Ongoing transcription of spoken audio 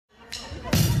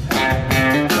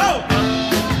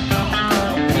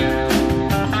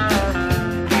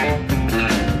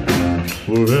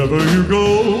wherever you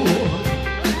go,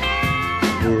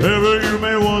 wherever you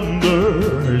may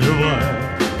wander in your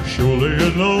life, surely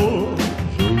you know,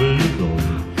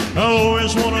 I'll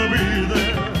always want to be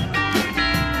there,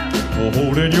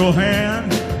 holding your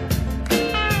hand,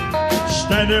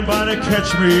 standing by to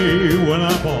catch me when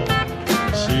I fall,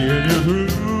 seeing you through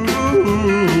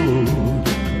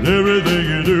everything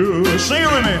you do. Sing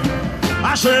it with me.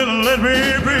 I said, let me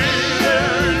be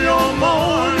there in your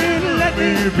morning, let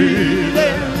me be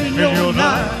there in your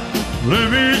night.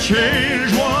 Let me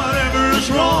change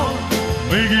whatever's wrong,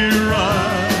 make it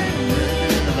right.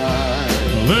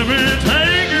 Let me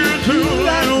take you to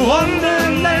that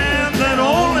wonderland that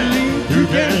only you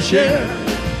can share.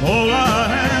 All I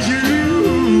ask you,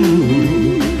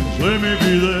 let me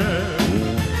be there.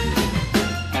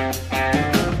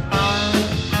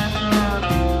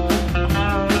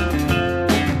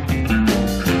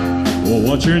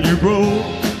 Watching you grow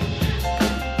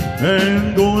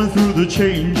and going through the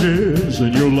changes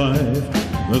in your life.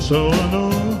 That's how I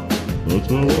know, that's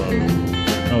how I know.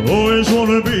 I always want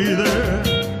to be there.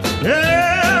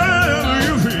 Wherever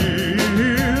you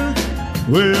feel,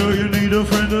 well, you need a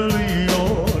friend to lean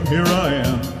on. Here I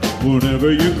am,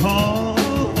 whenever you call,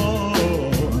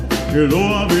 you know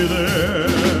I'll be there.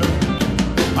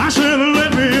 I said,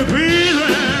 let me be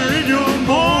there in your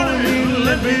morning,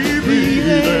 let me be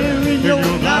there in your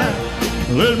night.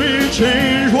 Let me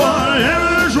change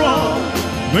whatever's wrong,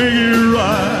 make it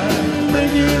right,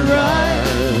 make it right.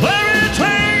 Let me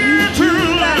take you to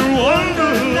that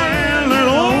wonderland that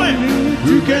only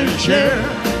you can share.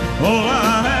 All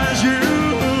I ask you,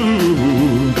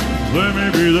 let me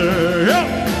be there. Yep.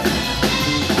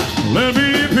 Let me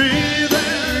be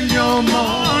there in your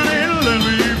morning, let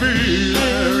me be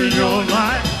there in your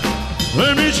night.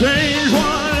 Let me change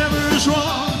whatever's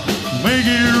wrong, make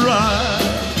it right,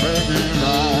 make it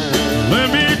right. Let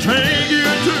me take you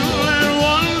to that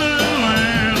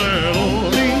wonderland that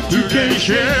only you can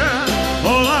share.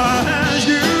 All I ask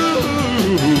you,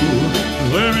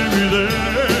 let me be there.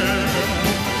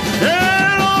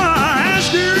 Yeah, all I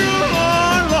ask you,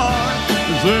 Lord, Lord,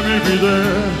 is let me be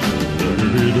there, let me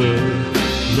be there,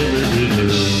 let me be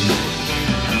there.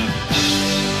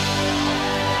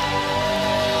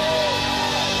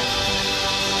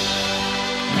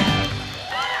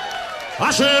 I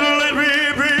said, let me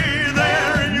be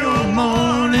there in your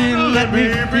morning, let me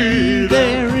be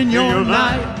there in your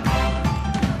night.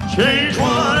 Change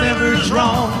whatever's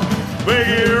wrong, make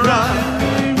it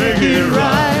right, make it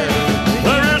right.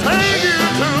 Let me take you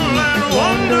to that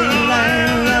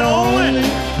wonderland that only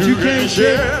you can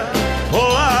share.